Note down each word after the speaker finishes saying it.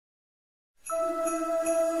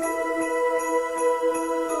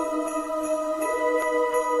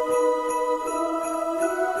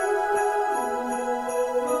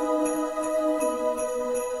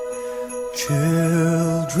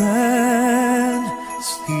Children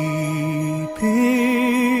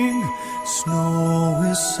sleeping, snow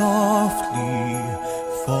is softly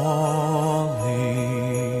falling.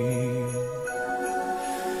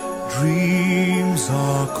 Dreams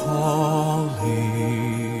are calling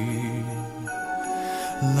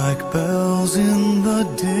like bells in the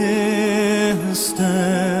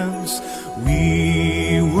distance.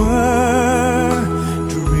 We were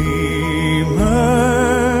dreamers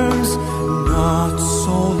not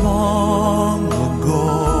so long ago,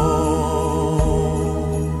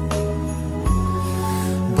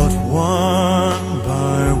 but one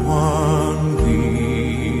by one we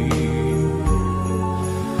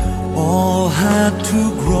all had to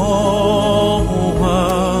grow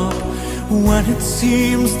up. When it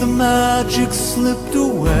seems the magic slipped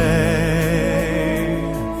away,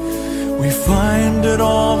 we find it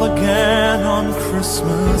all again on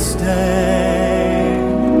Christmas Day.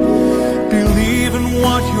 Believe in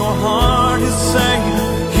what your heart is saying,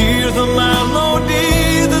 hear the melody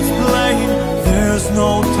that's playing. There's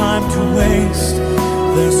no time to waste,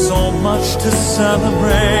 there's so much to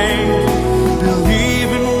celebrate. Believe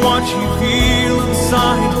in what you feel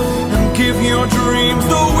inside and give your dreams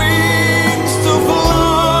the wings to fly.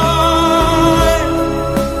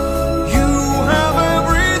 You have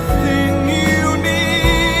everything you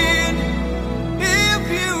need if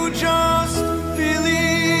you just believe.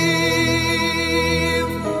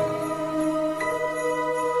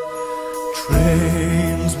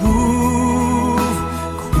 Trains move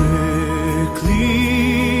quickly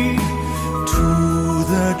to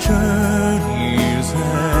their journey's end.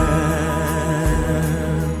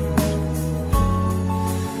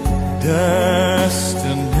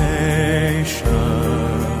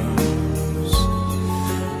 Destinations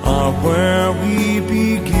are where we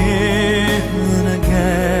begin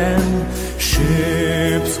again.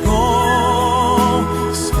 Ships go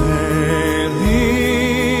sailing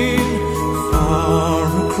far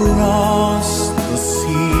across the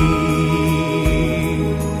sea,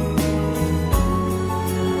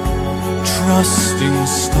 trusting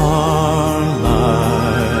starlight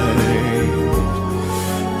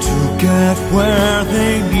to get where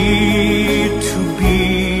they need to be.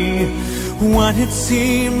 When it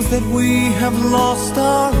seems that we have lost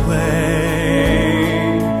our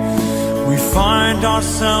way, we find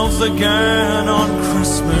ourselves again on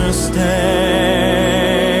Christmas Day.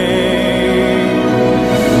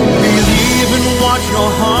 Believe in what your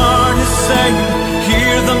heart is saying,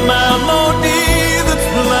 hear the melody that's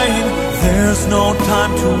playing. There's no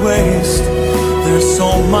time to waste, there's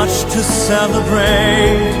so much to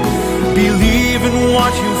celebrate. Believe in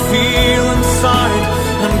what you feel inside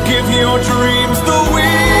and give your dreams the wings.